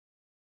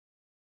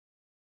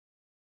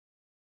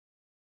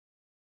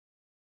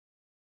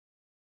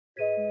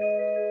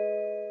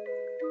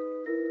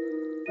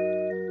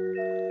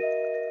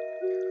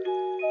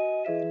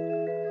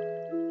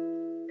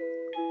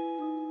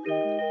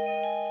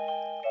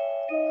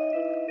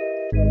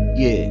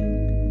Yeah,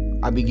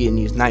 I be getting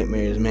these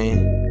nightmares,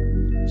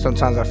 man.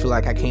 Sometimes I feel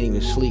like I can't even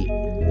sleep.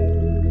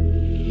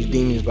 These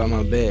demons by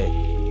my bed,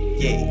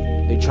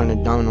 Yeah, they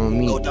tryna down on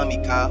me. go dummy,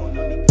 Kyle.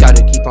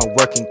 Gotta keep on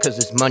working cause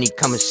this money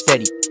coming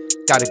steady.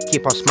 Gotta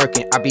keep on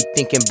smirking, I be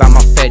thinking about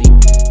my fetty.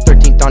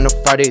 13th on a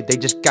Friday, they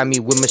just got me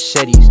with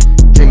machetes.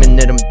 Dreaming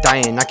that I'm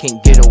dying, I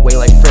can't get away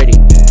like Freddy.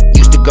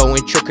 Used to go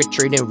and trick or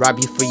treat and rob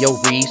you for your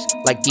Reese.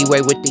 Like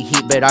D-Way with the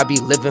heat, but I be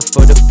living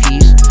for the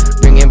peace.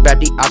 Bringing back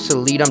the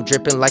obsolete, I'm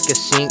dripping like a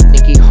sink.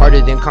 Think he harder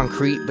than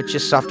concrete, but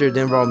you're softer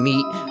than raw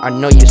meat. I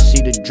know you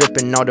see the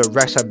dripping, all the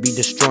racks I be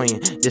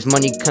destroying. This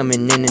money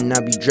coming in and I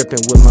be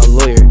dripping with my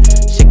lawyer.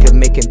 Sick of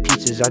making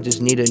pizzas, I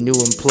just need a new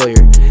employer.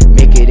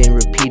 Make it and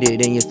repeat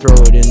it and you throw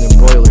it in the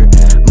broiler.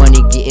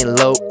 Money getting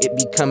low, it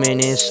be coming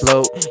in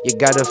slow. You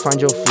gotta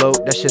find your float,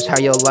 that's just how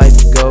your life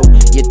go.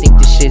 You think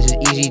this shit is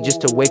easy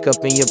just to wake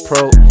up in your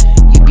pro.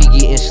 You be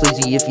getting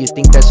sleazy if you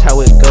think that's how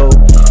it go.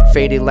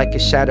 Faded like a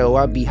shadow,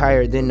 I be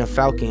higher than a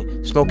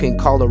falcon. Smoking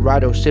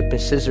Colorado, sipping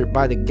scissor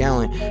by the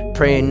gallon.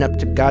 Praying up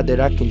to God that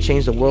I can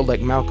change the world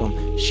like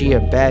Malcolm. She a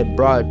bad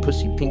broad,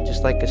 pussy pink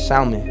just like a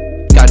salmon.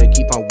 Gotta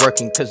keep on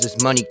working cause this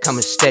money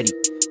coming steady.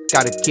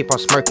 Gotta keep on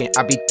smirking,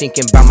 I be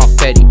thinking about my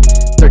fetty.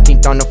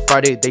 13th on a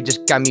Friday, they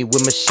just got me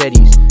with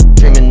machetes.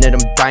 Dreaming that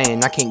I'm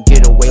dying, I can't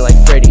get away like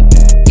Freddy.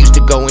 Used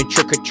to go and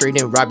trick or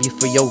treat and rob you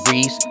for your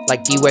Reese.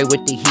 Like D-Way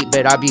with the heat,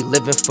 but I be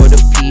living for the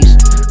peace.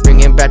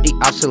 Bringing back the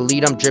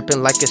obsolete, I'm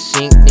dripping like a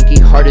sink. Think he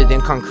harder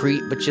than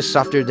concrete, but you're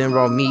softer than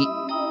raw meat.